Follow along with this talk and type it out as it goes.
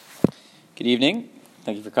Good evening.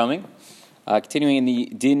 Thank you for coming. Continuing in the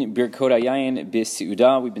Din Birkot Yayin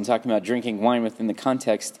B'Seuda, we've been talking about drinking wine within the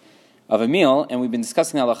context of a meal, and we've been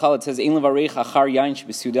discussing the halacha. It says, Ein levarech achar yayin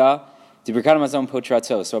sheb'Seuda d'Birkat hamazon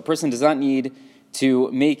potrato. So a person does not need to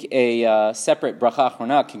make a separate bracha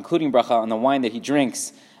achrona, concluding bracha on the wine that he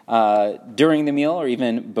drinks during the meal or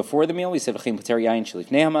even before the meal. We said because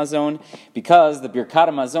the Birkat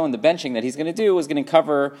Hamazon, the benching that he's going to do, is going to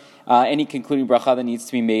cover any concluding bracha that needs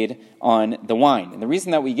to be made on the wine. And the reason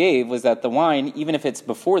that we gave was that the wine, even if it's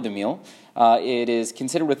before the meal, it is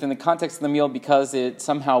considered within the context of the meal because it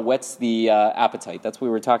somehow whets the appetite. That's what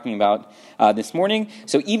we were talking about this morning.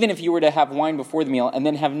 So even if you were to have wine before the meal and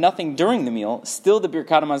then have nothing during the meal, still the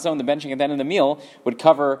Birkat Hamazon, the benching at the end of the meal, would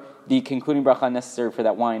cover the concluding bracha necessary for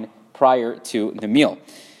that wine prior to the meal.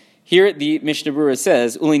 Here the Mishnah Berurah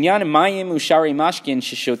says, "Ulinyan mayim ushari mashkin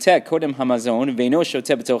sheshotek kodem hamazon veino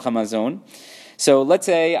shotek b'toch hamazon." So let's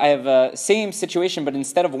say I have a same situation, but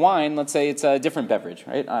instead of wine, let's say it's a different beverage,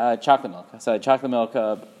 right? Chocolate milk. So chocolate milk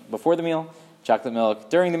before the meal, chocolate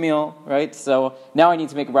milk during the meal, right? So now I need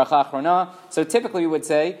to make a bracha achrona. So typically we would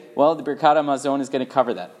say, well, the Birkat Hamazon is going to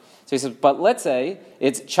cover that. So he says, but let's say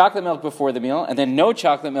it's chocolate milk before the meal and then no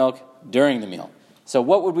chocolate milk during the meal. So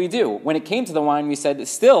what would we do? When it came to the wine, we said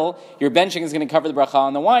still your benching is going to cover the bracha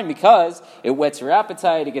on the wine because it whets your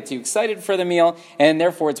appetite, it gets you excited for the meal, and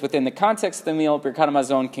therefore it's within the context of the meal. Birkat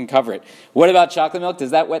Hamazon can cover it. What about chocolate milk?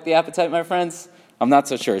 Does that whet the appetite, my friends? I'm not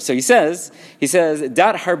so sure. So he says,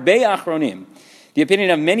 Dat harbe achronim. The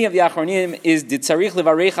opinion of many of the achronim is ditzarich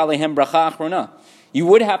levarech alehem bracha achrona. You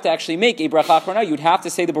would have to actually make a bracha achrona. You would have to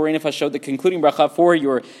say the borei nefashot, the concluding bracha for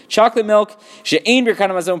your chocolate milk. She'ein birkat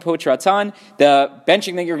hamazon potratan. The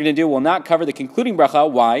benching that you're going to do will not cover the concluding bracha.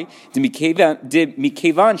 Why?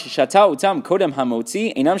 Mikevan sheshata utam kodem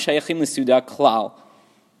hamotzi einam shayachim lesuda klal.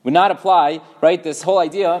 Would not apply, right? This whole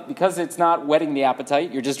idea, because it's not whetting the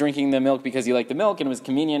appetite, you're just drinking the milk because you like the milk and it was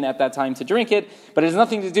convenient at that time to drink it, but it has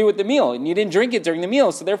nothing to do with the meal, and you didn't drink it during the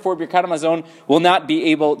meal, so therefore Birkat Hamazon will not be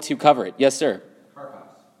able to cover it. Yes, sir?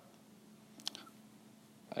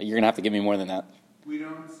 You're going to have to give me more than that. We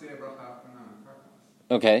don't say a bracha achrona on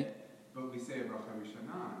karpas. Okay. But we say a bracha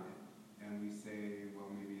rishana on it, and we say, well,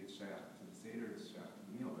 maybe it's shayach to the seder, it's shayach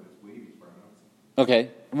to the meal, but it's way before hamotzi. Okay.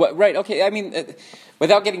 Right, okay. I mean,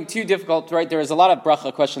 without getting too difficult, right, there's a lot of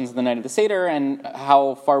bracha questions in the night of the seder and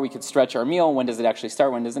how far we could stretch our meal. When does it actually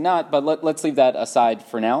start? When does it not? But let's leave that aside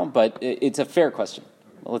for now. But it's a fair question.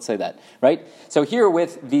 Let's say that, right? So here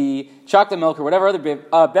with the chocolate milk or whatever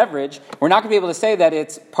other beverage, we're not going to be able to say that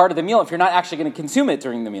it's part of the meal if you're not actually going to consume it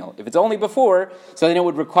during the meal. If it's only before, so then it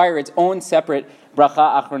would require its own separate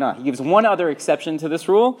bracha achrona. He gives one other exception to this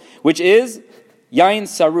rule, which is yayin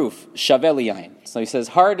saruf, shaveli yayin. So he says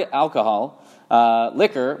hard alcohol,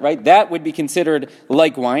 liquor, right, that would be considered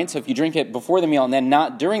like wine. So if you drink it before the meal and then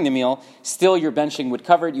not during the meal, still your benching would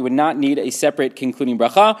cover it. You would not need a separate concluding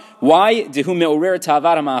bracha. Why? Dehu me'orer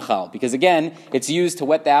ta'avad ha'ma'achal. Because again, it's used to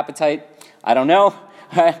whet the appetite. I don't know.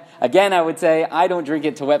 Again, I would say I don't drink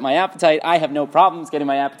it to whet my appetite. I have no problems getting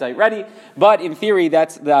my appetite ready. But in theory,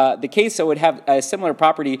 that's the case. So it would have a similar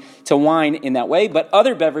property to wine in that way. But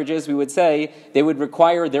other beverages, we would say, they would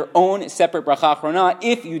require their own separate bracha achrona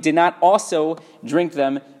if you did not also drink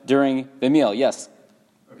them during the meal. Yes?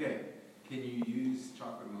 Okay. Can you use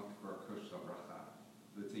chocolate milk for a kosher bracha?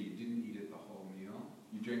 Let's say you didn't eat it the whole meal.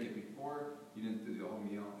 You drank it before, you didn't do the whole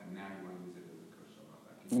meal, and now you want to use it as a kosher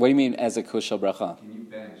bracha. What do you mean as a kosher bracha? Can you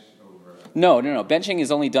bench over? No. Benching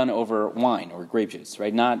is only done over wine or grape juice,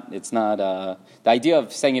 right? It's not. The idea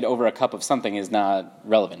of saying it over a cup of something is not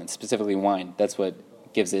relevant. It's specifically wine. That's what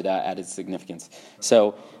gives it added significance.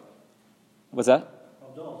 So, what's that?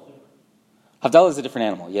 Havdalah is a different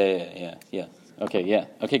animal. Yeah. Okay, yeah.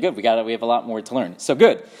 Okay, good. We have a lot more to learn. So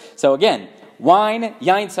good. So again, wine,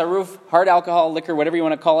 yain saruf, hard alcohol, liquor, whatever you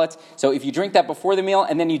want to call it. So if you drink that before the meal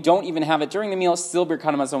and then you don't even have it during the meal, still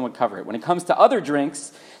Birkat Hamazon would cover it. When it comes to other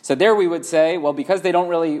drinks, so there we would say, well, because they don't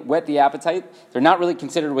really whet the appetite, they're not really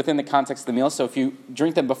considered within the context of the meal. So if you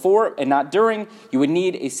drink them before and not during, you would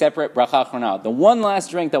need a separate bracha achrona. The one last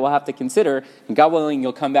drink that we'll have to consider, and God willing,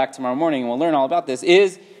 you'll come back tomorrow morning and we'll learn all about this,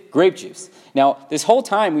 is grape juice. Now, this whole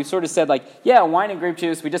time we've sort of said wine and grape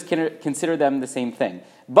juice, we just consider them the same thing.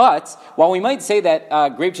 But while we might say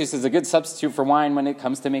that grape juice is a good substitute for wine when it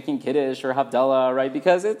comes to making kiddush or havdalah, right?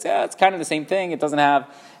 Because it's kind of the same thing. It doesn't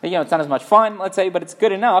have, it's not as much fun, let's say, but it's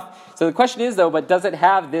good enough. So the question is, though, but does it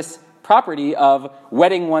have this property of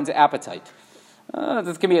whetting one's appetite?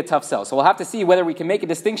 This can be a tough sell. So we'll have to see whether we can make a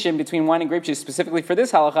distinction between wine and grape juice specifically for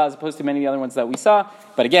this halacha as opposed to many of the other ones that we saw.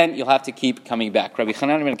 But again, you'll have to keep coming back. Rabbi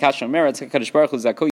Chanan ben Kasha Omer,